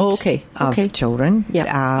assessment of children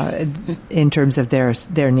in terms of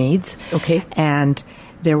their needs. Okay. And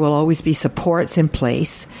there will always be supports in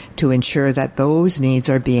place to ensure that those needs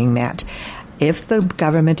are being met. If the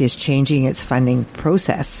government is changing its funding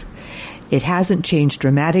process, it hasn't changed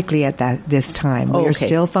dramatically at this time. We are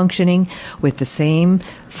still functioning with the same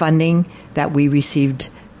funding that we received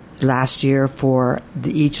last year for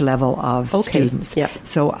each level of students. Yeah.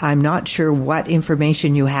 So I'm not sure what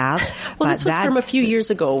information you have. Well, this was from a few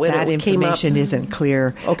years ago when that it came up. information isn't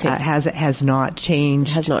clear. Okay. Has not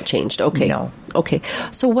changed. Has not changed. Okay. No. Okay.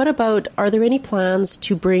 So what about, are there any plans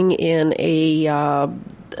to bring in a, I'm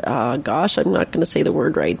not going to say the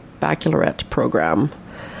word right, baccalaureate program?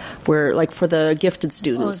 Where, like, for the gifted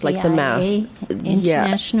students, like the math.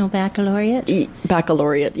 International Baccalaureate?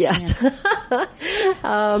 Baccalaureate, yes. Yeah.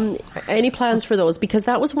 Any plans for those? Because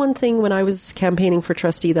that was one thing when I was campaigning for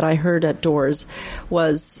trustee that I heard at doors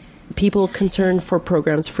was people concerned for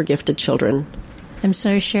programs for gifted children. I'm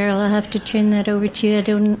sorry, Cheryl, I'll have to turn that over to you. I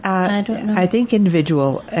don't know. I think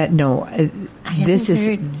individual, there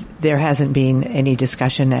hasn't been any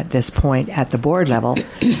discussion at this point at the board level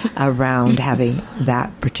around having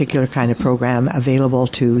that particular kind of program available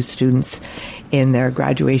to students in their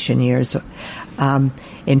graduation years.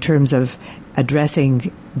 In terms of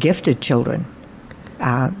addressing gifted children,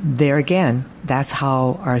 there again, that's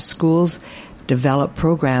how our schools develop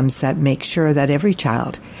programs that make sure that every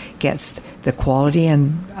child gets the quality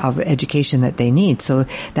of education that they need, so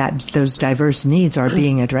that those diverse needs are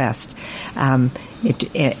being addressed.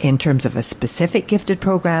 In terms of a specific gifted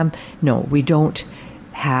program, no, we don't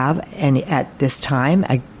have any at this time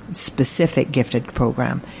a specific gifted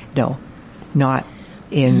program. No, not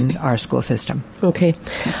in our school system. Okay,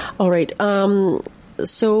 all right.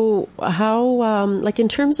 So how, like in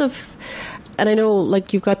terms of, and I know,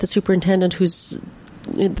 like you've got the superintendent who's.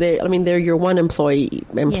 They're your one employee,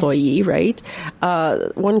 yes. Right?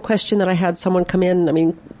 One question that I had someone come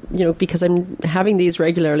in, because I'm having these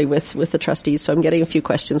regularly with the trustees, so I'm getting a few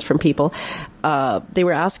questions from people. Someone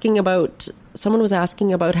was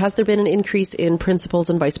asking about, has there been an increase in principals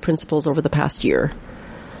and vice principals over the past year?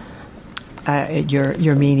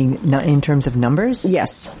 You're meaning in terms of numbers?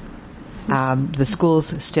 Yes. The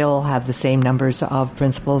schools still have the same numbers of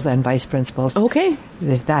principals and vice principals. Okay.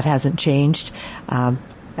 That hasn't changed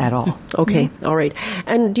at all. Okay. Mm-hmm. All right.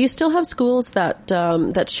 And do you still have schools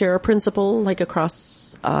that share a principal, like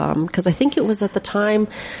across, because I think it was at the time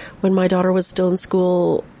when my daughter was still in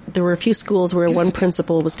school, there were a few schools where one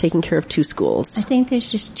principal was taking care of two schools. I think there's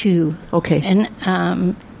just two. Okay. And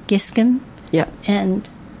Giscombe. Yeah.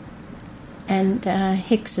 And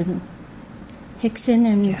Hickson. Hickson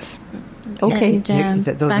and... Yes. Okay. And,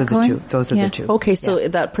 those are the two. Those are the two. Okay, so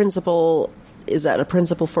that principal, is that a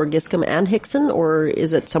principal for Giscombe and Hickson, or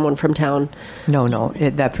is it someone from town? No.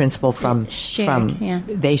 That principal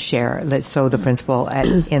they share. So the principal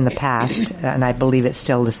in the past, and I believe it's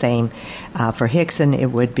still the same, for Hickson, it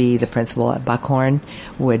would be the principal at Buckhorn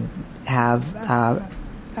would have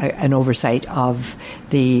an oversight of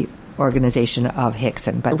the organization of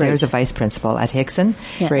Hickson, but there's a vice principal at Hickson,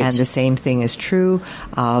 and the same thing is true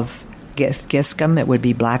of Giscombe. It would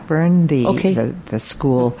be Blackburn. The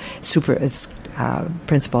school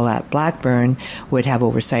principal at Blackburn would have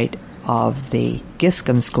oversight of the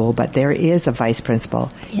Giscombe school, but there is a vice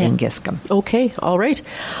principal in Giscombe. Okay, all right.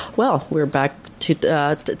 Well, we're back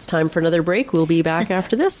to it's time for another break. We'll be back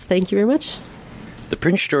after this. Thank you very much. The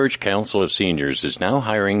Prince George Council of Seniors is now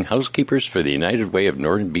hiring housekeepers for the United Way of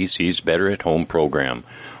Northern BC's Better at Home program.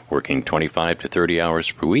 Working 25 to 30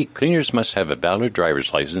 hours per week, cleaners must have a valid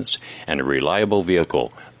driver's license and a reliable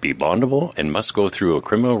vehicle, be bondable, and must go through a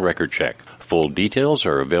criminal record check. Full details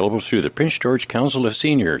are available through the Prince George Council of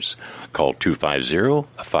Seniors. Call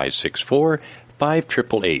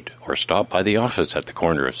 250-564-5888 or stop by the office at the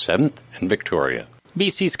corner of 7th and Victoria.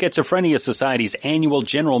 BC Schizophrenia Society's annual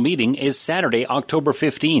general meeting is Saturday, October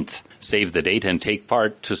 15th. Save the date and take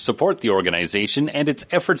part to support the organization and its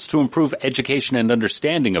efforts to improve education and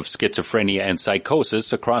understanding of schizophrenia and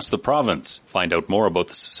psychosis across the province. Find out more about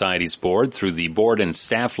the Society's board through the board and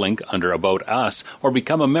staff link under About Us, or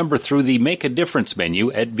become a member through the Make a Difference menu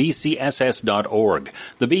at bcss.org.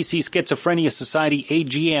 The BC Schizophrenia Society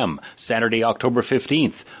AGM, Saturday, October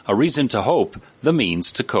 15th. A reason to hope, the means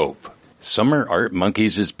to cope. Summer Art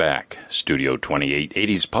Monkeys is back. Studio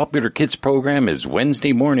 2880's popular kids program is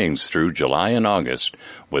Wednesday mornings through July and August,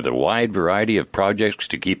 with a wide variety of projects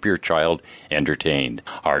to keep your child entertained.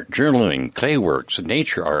 Art journaling, clay works,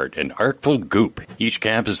 nature art, and artful goop. Each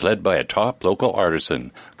camp is led by a top local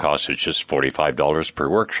artisan. Cost is just $45 per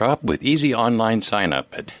workshop with easy online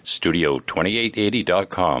sign-up at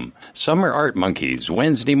studio2880.com. Summer Art Monkeys,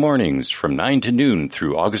 Wednesday mornings from 9 to noon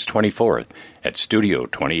through August 24th at Studio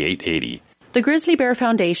 2880. The Grizzly Bear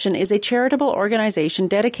Foundation is a charitable organization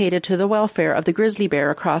dedicated to the welfare of the grizzly bear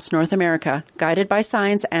across North America. Guided by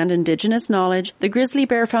science and Indigenous knowledge, the Grizzly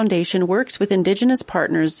Bear Foundation works with Indigenous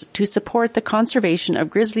partners to support the conservation of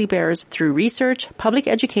grizzly bears through research, public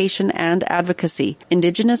education, and advocacy.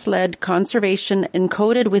 Indigenous-led conservation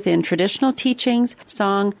encoded within traditional teachings,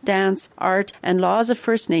 song, dance, art, and laws of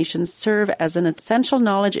First Nations serve as an essential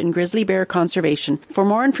knowledge in grizzly bear conservation. For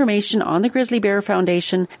more information on the Grizzly Bear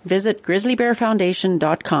Foundation, visit grizzlybearfoundation.com.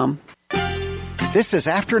 This is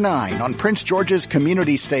After 9 on Prince George's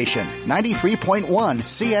Community Station, 93.1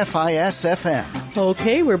 CFIS FM.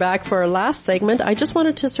 Okay, we're back for our last segment. I just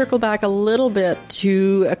wanted to circle back a little bit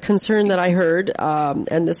to a concern that I heard.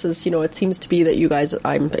 And this is, it seems to be that you guys,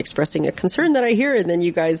 I'm expressing a concern that I hear, and then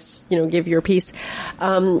you guys, give your piece.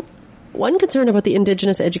 One concern about the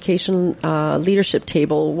Indigenous Education Leadership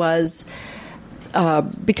Table was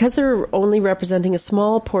because they're only representing a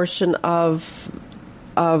small portion of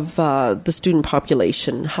the student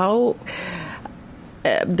population, how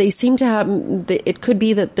they seem to have, it could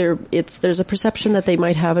be that there's a perception that they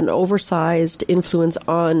might have an oversized influence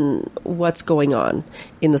on what's going on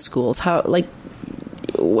in the schools. How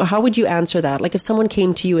would you answer that? Like if someone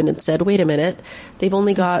came to you and it said, wait a minute, they've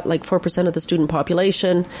only got like 4% of the student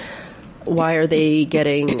population, why are they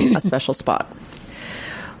getting a special spot?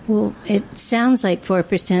 Well, it sounds like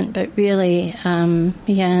 4%, but really,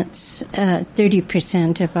 it's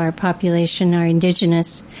 30% of our population are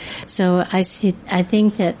Indigenous. So I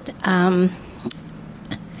think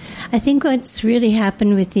what's really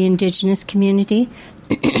happened with the Indigenous community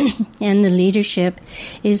and the leadership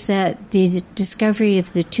is that the discovery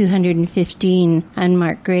of the 215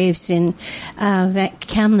 unmarked graves in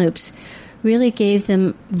Kamloops really gave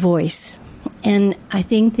them voice. And I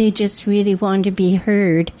think they just really want to be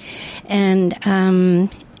heard. And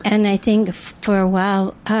I think for a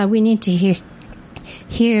while, we need to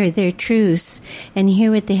hear their truths and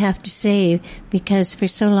hear what they have to say, because for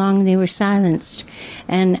so long they were silenced.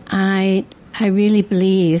 And I really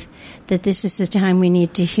believe that this is the time we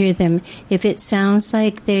need to hear them. If it sounds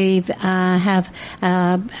like they have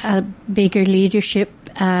a bigger leadership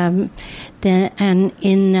and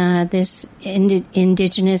in this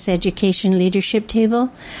Indigenous Education Leadership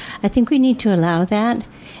Table, I think we need to allow that,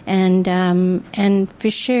 and for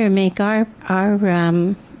sure make our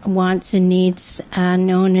wants and needs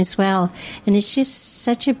known as well. And it's just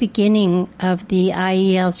such a beginning of the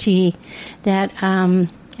IELT that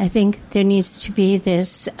I think there needs to be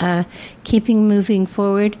this keeping moving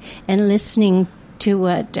forward and listening to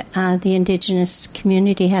what the Indigenous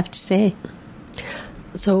community have to say.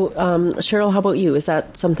 So, Cheryl, how about you? Is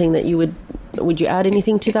that something that would you add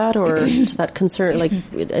anything to that, or to that concern, like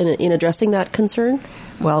in addressing that concern?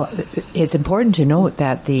 Well, it's important to note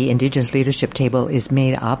that the Indigenous Leadership Table is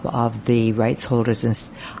made up of the rights holders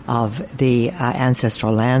of the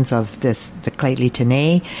ancestral lands of the Claytley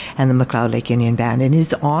Tenay and the McLeod Lake Indian Band, and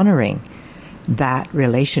is honoring that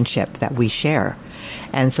relationship that we share.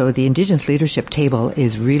 And so the Indigenous Leadership Table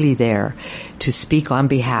is really there to speak on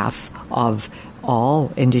behalf of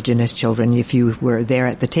all Indigenous children. If you were there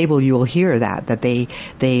at the table, you will hear that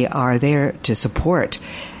they are there to support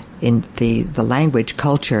in the language,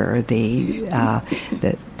 culture, the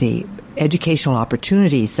educational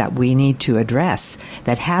opportunities that we need to address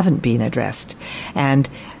that haven't been addressed. And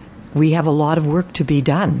we have a lot of work to be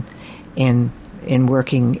done in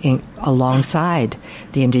working alongside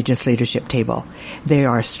the Indigenous Leadership Table. They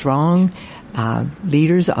are strong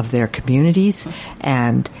leaders of their communities,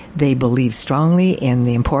 and they believe strongly in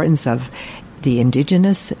the importance of the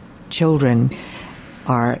Indigenous children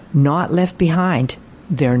are not left behind.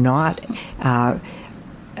 They're not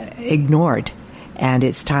ignored. And it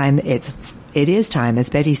is time, as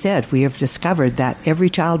Betty said, we have discovered that every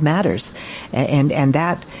child matters. And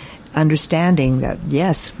that understanding that,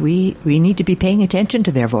 yes, we need to be paying attention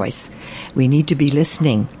to their voice. We need to be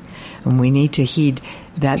listening. And we need to heed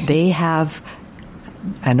that they have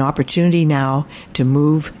an opportunity now to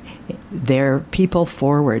move their people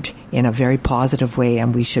forward in a very positive way,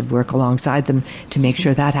 and we should work alongside them to make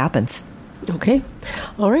sure that happens. Okay.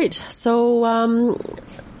 All right. So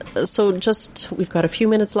we've got a few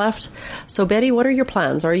minutes left. So Betty, what are your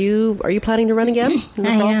plans? Are you planning to run again?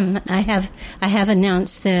 I am. I have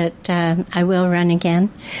announced that I will run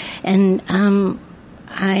again, and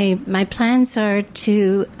my plans are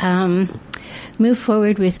to move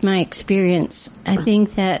forward with my experience. I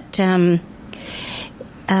think that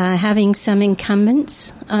having some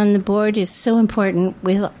incumbents on the board is so important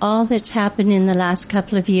with all that's happened in the last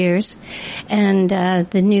couple of years and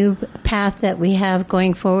the new path that we have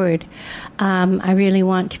going forward. I really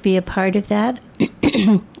want to be a part of that.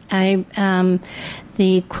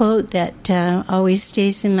 The quote that always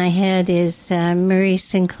stays in my head is Murray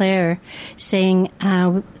Sinclair saying,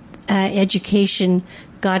 education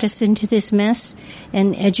got us into this mess,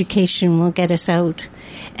 and education will get us out.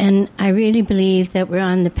 And I really believe that we're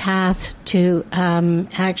on the path to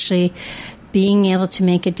actually being able to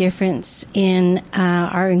make a difference in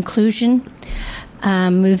our inclusion,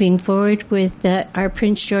 moving forward with our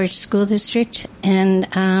Prince George School District, and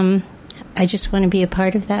I just want to be a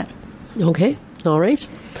part of that. Okay. All right.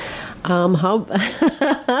 How about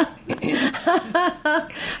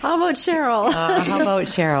Cheryl? How about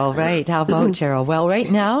Cheryl? Right. How about Cheryl? Well, right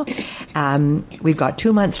now, we've got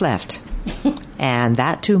 2 months left. And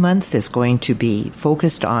that 2 months is going to be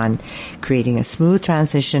focused on creating a smooth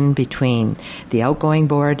transition between the outgoing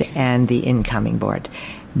board and the incoming board.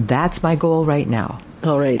 That's my goal right now.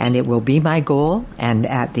 All right. And it will be my goal. And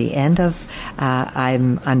at the end of,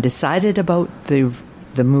 I'm undecided about the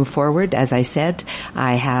move forward. As I said,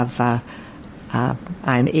 I have,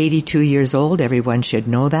 I'm 82 years old. Everyone should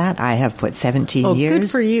know that. I have put 17 years. Oh, good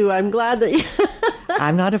for you. I'm glad that you...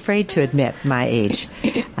 I'm not afraid to admit my age.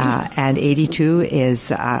 And 82 is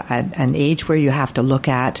an age where you have to look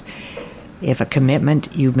at if a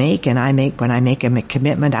commitment you make, and when I make a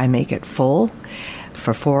commitment, I make it full.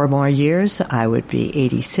 For 4 more years, I would be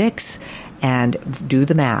 86. And do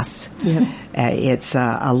the math. Yep. It's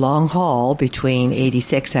a long haul between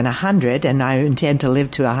 86 and 100, and I intend to live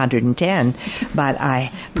to 110. But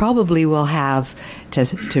I probably will have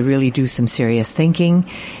to really do some serious thinking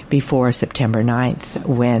before September 9th,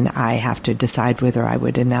 when I have to decide whether I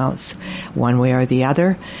would announce one way or the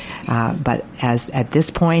other. But at this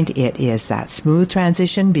point, it is that smooth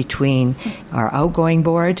transition between our outgoing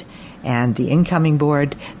board and the incoming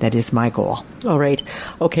board that is my goal. All right.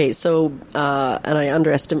 Okay. So, and I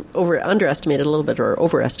underestimated a little bit, or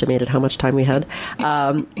overestimated how much time we had.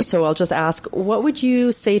 So I'll just ask, what would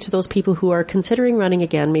you say to those people who are considering running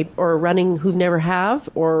again, maybe, or running who've never have,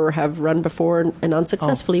 or have run before and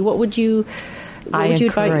unsuccessfully? What would you? I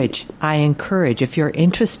encourage, if you're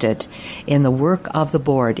interested in the work of the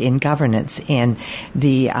board, in governance, in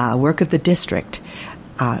the work of the district,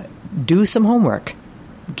 do some homework.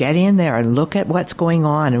 Get in there and look at what's going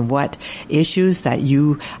on and what issues that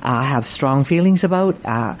you have strong feelings about.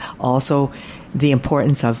 Also, the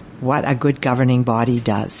importance of what a good governing body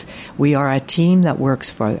does. We are a team that works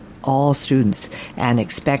for all students and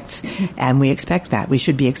we expect that. We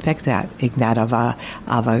should be expect that of a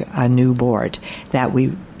new board, that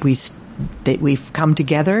we've come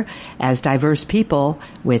together as diverse people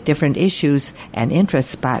with different issues and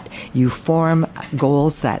interests, but you form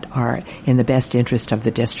goals that are in the best interest of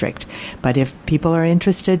the district. But if people are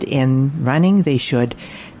interested in running, they should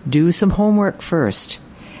do some homework first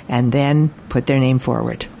and then put their name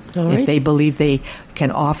forward. All right. If they believe they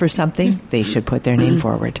can offer something, they should put their name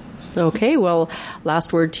forward. Okay, well,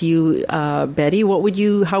 last word to you, Betty. What would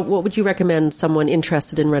you recommend someone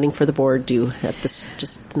interested in running for the board do at this,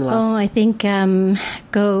 just in the last? Oh, I think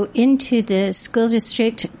go into the school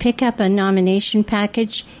district, pick up a nomination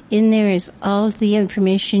package. In there is all the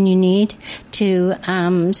information you need to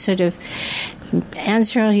sort of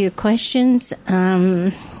answer all your questions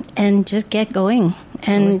and just get going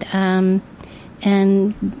and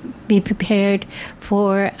be prepared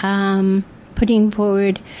for putting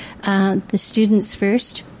forward the students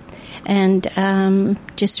first and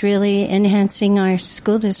just really enhancing our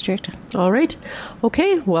school district. All right.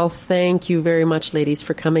 Okay. Well, thank you very much, ladies,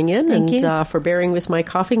 for coming in for bearing with my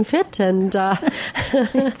coughing fit. And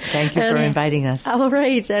thank you for inviting us. All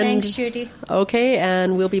right. And, thanks, Judy. Okay,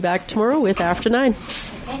 and we'll be back tomorrow with After 9.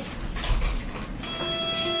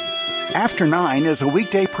 After 9 is a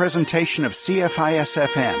weekday presentation of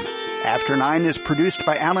CFIS-FM. After 9 is produced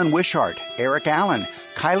by Alan Wishart, Eric Allen,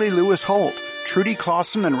 Kylie Lewis-Holt, Trudy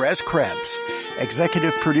Clausen, and Rez Krebs.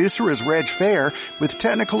 Executive producer is Reg Fair, with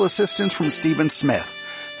technical assistance from Stephen Smith.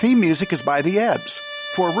 Theme music is by The Ebbs.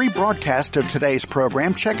 For a rebroadcast of today's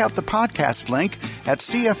program, check out the podcast link at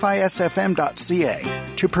cfisfm.ca.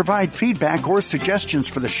 To provide feedback or suggestions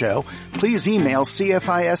for the show, please email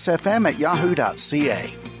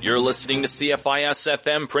cfisfm@yahoo.ca. You're listening to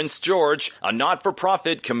CFIS-FM Prince George, a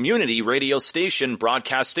not-for-profit community radio station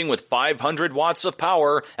broadcasting with 500 watts of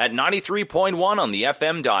power at 93.1 on the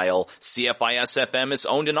FM dial. CFIS-FM is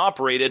owned and operated